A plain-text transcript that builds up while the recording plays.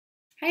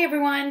Hi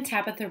everyone,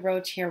 Tabitha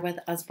Roach here with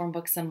Usborne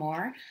Books and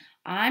More.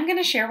 I'm going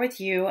to share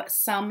with you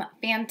some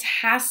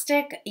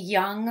fantastic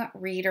young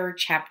reader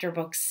chapter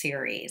book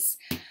series.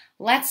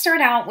 Let's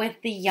start out with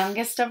the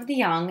youngest of the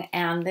young,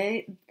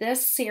 and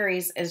this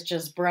series is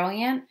just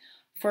brilliant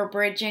for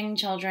bridging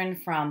children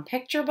from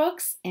picture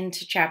books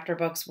into chapter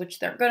books, which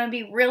they're going to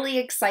be really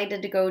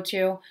excited to go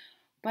to,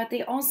 but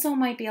they also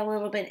might be a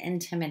little bit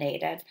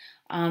intimidated.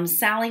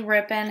 Sally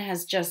Rippin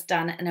has just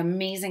done an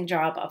amazing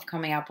job of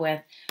coming up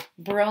with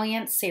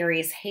brilliant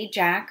series, Hey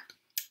Jack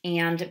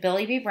and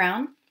Billy B.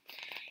 Brown.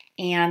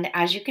 And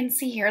as you can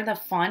see here, the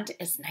font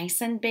is nice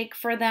and big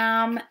for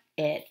them.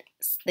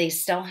 They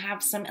still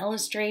have some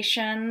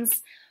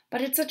illustrations,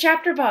 but it's a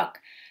chapter book.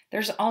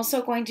 There's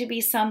also going to be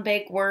some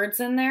big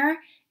words in there,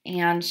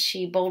 and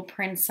she bold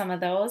prints some of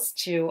those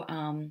to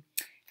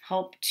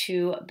help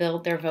to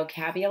build their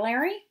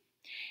vocabulary.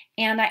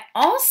 And I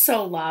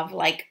also love,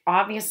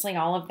 obviously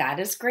all of that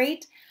is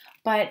great,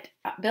 but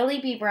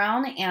Billy B.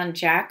 Brown and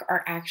Jack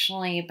are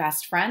actually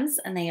best friends,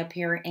 and they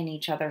appear in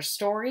each other's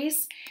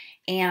stories.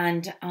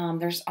 And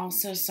there's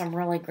also some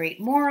really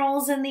great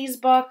morals in these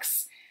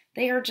books.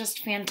 They are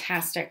just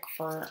fantastic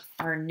for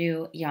our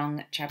new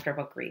young chapter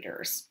book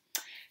readers.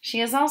 She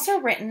has also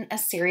written a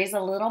series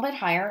a little bit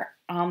higher,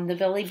 the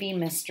Billy B.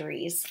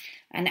 Mysteries.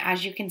 And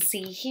as you can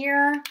see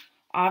here,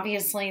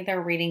 obviously their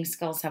reading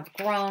skills have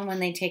grown when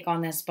they take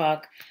on this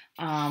book,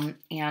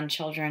 and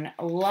children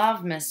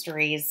love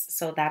mysteries,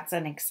 so that's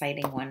an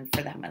exciting one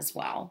for them as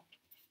well.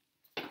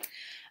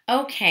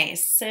 Okay,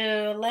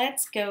 so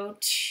let's go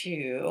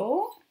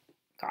to,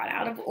 got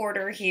out of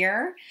order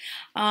here.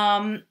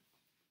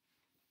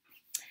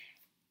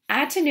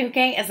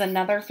 Atanuke is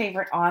another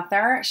favorite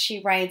author.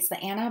 She writes the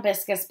Anna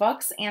Hibiscus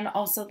books and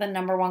also the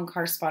 #1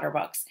 Car Spotter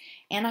books.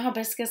 Anna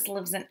Hibiscus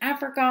lives in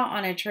Africa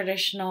on a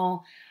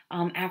traditional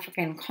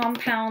African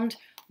compound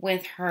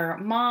with her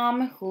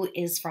mom, who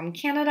is from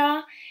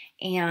Canada,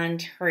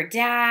 and her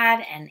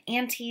dad and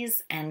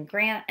aunties and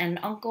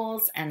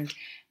uncles and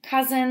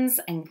cousins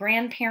and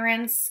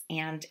grandparents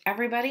and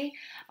everybody.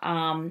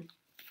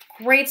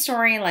 Great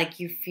story, like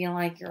you feel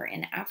like you're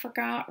in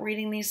Africa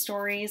reading these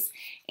stories.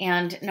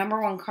 And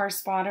 #1 Car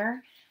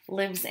Spotter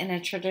lives in a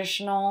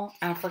traditional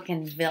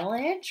African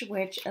village,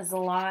 which is a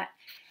lot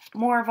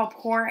more of a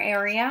poor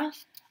area.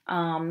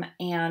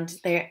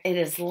 It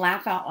is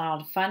laugh out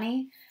loud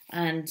funny,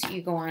 and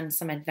you go on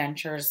some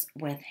adventures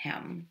with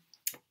him.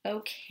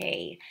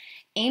 Okay,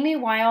 Amy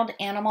Wild,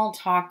 Animal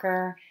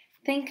Talker.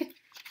 Think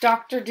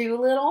Dr.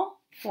 Dolittle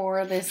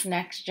for this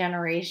next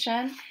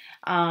generation.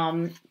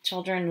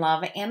 Children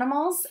love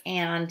animals,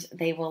 and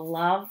they will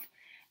love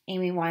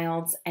Amy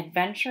Wild's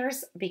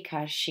adventures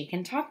because she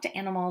can talk to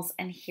animals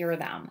and hear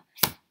them.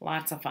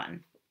 Lots of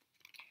fun.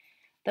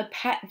 The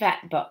Pet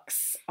Vet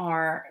books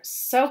are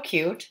so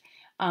cute.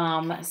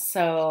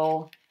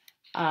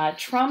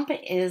 Trump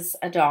is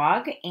a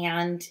dog,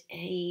 and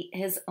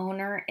his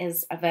owner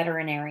is a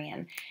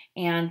veterinarian.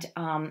 And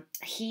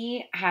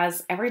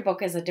every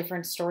book is a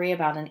different story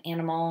about an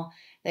animal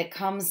that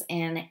comes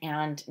in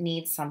and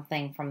needs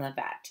something from the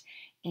vet.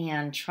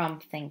 And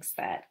Trump thinks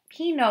that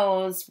he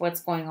knows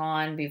what's going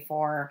on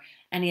before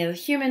any of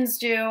the humans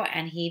do,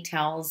 and he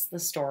tells the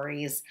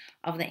stories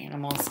of the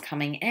animals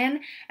coming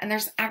in. And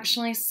there's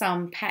actually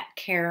some pet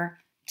care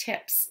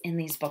tips in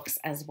these books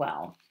as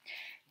well.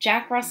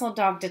 Jack Russell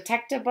Dog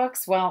Detective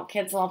books. Well,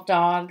 kids love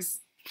dogs,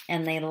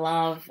 and they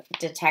love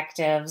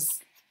detectives.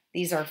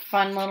 These are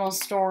fun little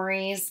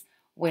stories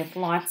with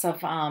lots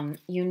of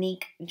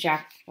unique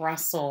Jack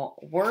Russell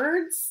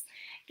words,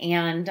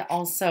 and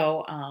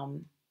also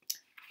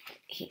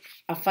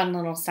a fun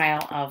little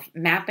style of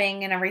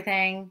mapping and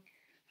everything.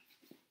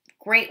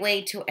 Great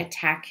way to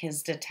attack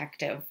his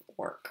detective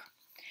work.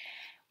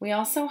 We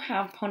also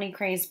have Pony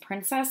Craze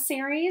Princess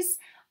series.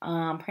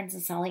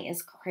 Princess Ellie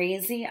is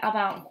crazy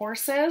about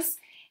horses,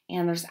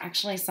 and there's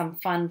actually some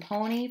fun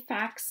pony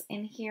facts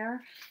in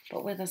here,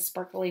 but with a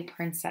sparkly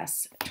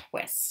princess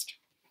twist.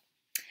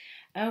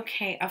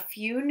 Okay, a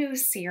few new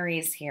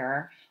series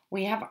here.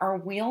 We have our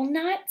Wheel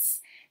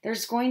Nuts.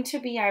 There's going to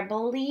be, I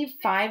believe,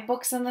 5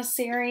 books in the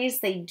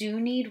series. They do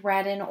need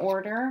read in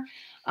order,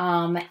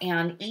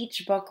 and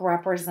each book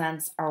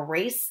represents a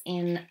race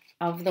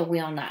of the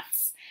Wheel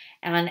Nuts.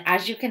 And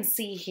as you can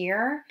see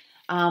here,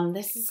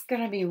 this is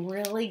going to be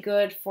really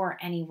good for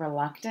any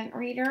reluctant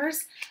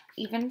readers,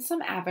 even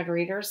some avid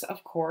readers,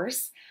 of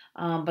course.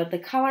 But the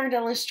colored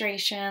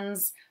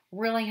illustrations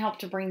really help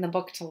to bring the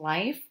book to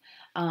life.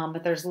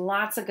 But there's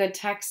lots of good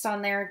text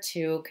on there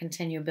to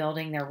continue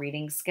building their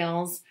reading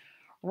skills.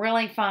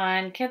 Really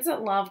fun. Kids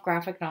that love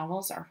graphic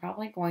novels are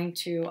probably going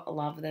to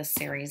love this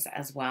series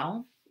as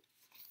well.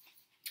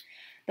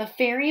 The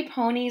Fairy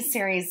Ponies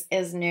series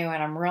is new,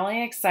 and I'm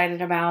really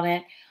excited about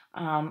it.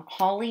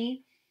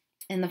 Holly,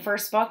 in the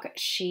first book,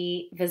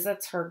 she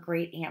visits her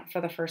great aunt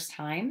for the first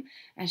time,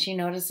 and she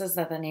notices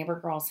that the neighbor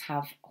girls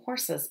have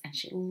horses, and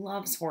she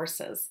loves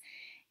horses,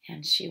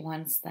 and she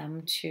wants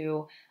them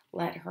to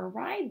let her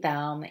ride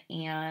them.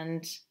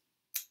 And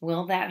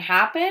will that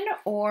happen,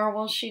 or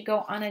will she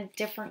go on a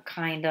different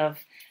kind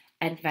of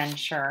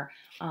adventure.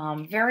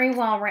 Very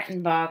well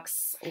written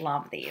books.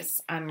 Love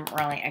these. I'm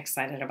really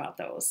excited about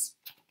those.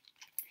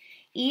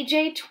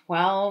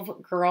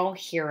 EJ12 Girl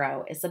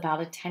Hero is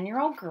about a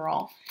 10-year-old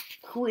girl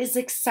who is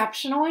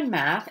exceptional in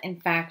math. In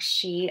fact,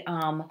 she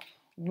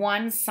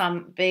won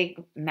some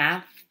big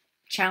math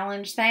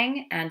challenge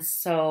thing, and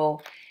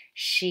so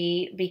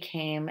she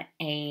became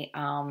a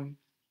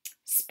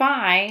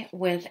spy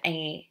with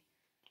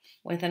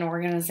an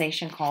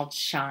organization called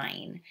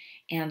Shine.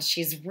 And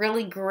she's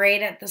really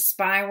great at the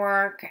spy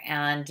work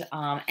and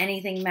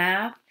anything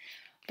math.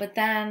 But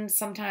then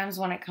sometimes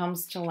when it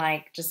comes to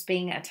like just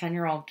being a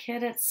 10-year-old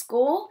kid at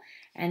school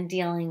and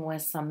dealing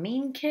with some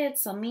mean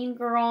kids, some mean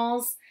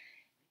girls,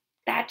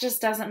 that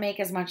just doesn't make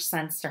as much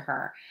sense to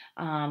her.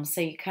 So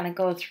you kind of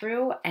go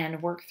through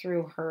and work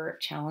through her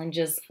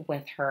challenges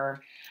with her.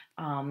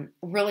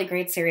 Really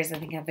great series. I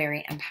think a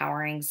very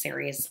empowering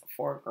series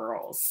for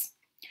girls.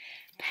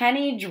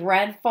 Penny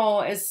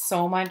Dreadful is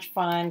so much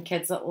fun.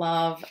 Kids that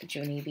love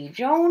Junie B.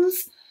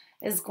 Jones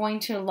is going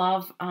to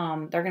love,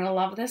 they're going to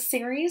love this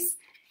series.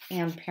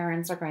 And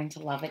parents are going to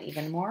love it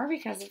even more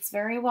because it's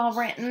very well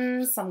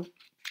written, some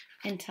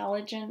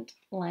intelligent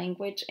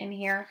language in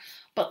here,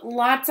 but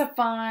lots of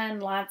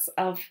fun, lots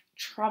of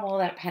trouble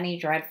that Penny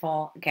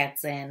Dreadful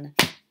gets in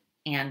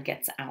and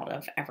gets out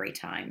of every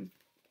time.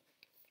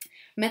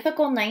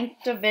 Mythical Ninth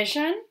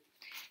Division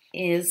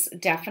is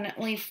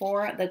definitely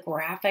for the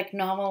graphic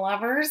novel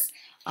lovers.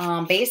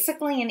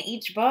 Basically, in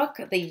each book,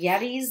 the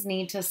Yetis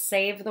need to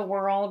save the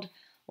world.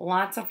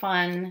 Lots of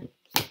fun.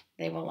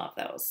 They will love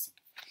those.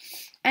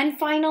 And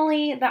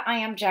finally, the I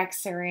Am Jack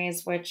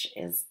series, which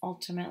is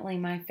ultimately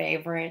my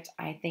favorite.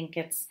 I think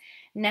it's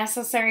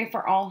necessary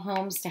for all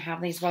homes to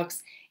have these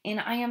books. In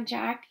I Am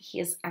Jack, he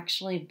is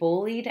actually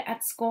bullied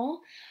at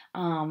school.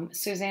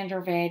 Suzanne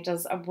Gervais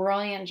does a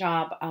brilliant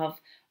job of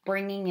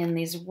bringing in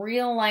these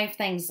real life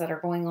things that are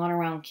going on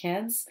around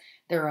kids.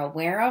 They're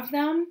aware of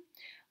them,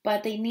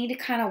 but they need to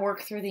kind of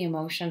work through the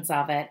emotions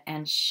of it,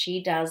 and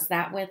she does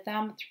that with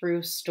them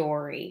through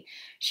story.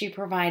 She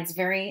provides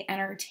very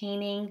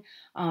entertaining,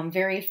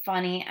 very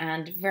funny,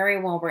 and very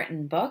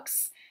well-written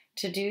books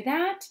to do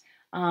that.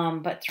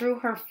 But through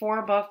her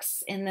 4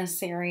 books in this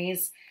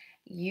series,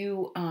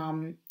 your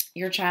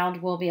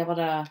child will be able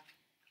to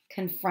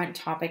confront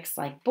topics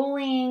like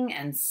bullying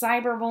and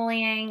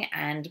cyberbullying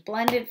and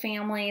blended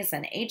families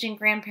and aging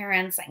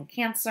grandparents and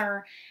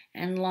cancer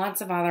and lots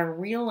of other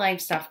real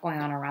life stuff going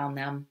on around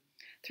them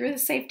through the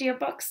safety of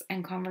books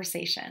and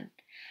conversation.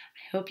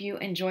 I hope you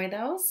enjoy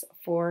those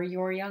for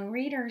your young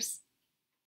readers.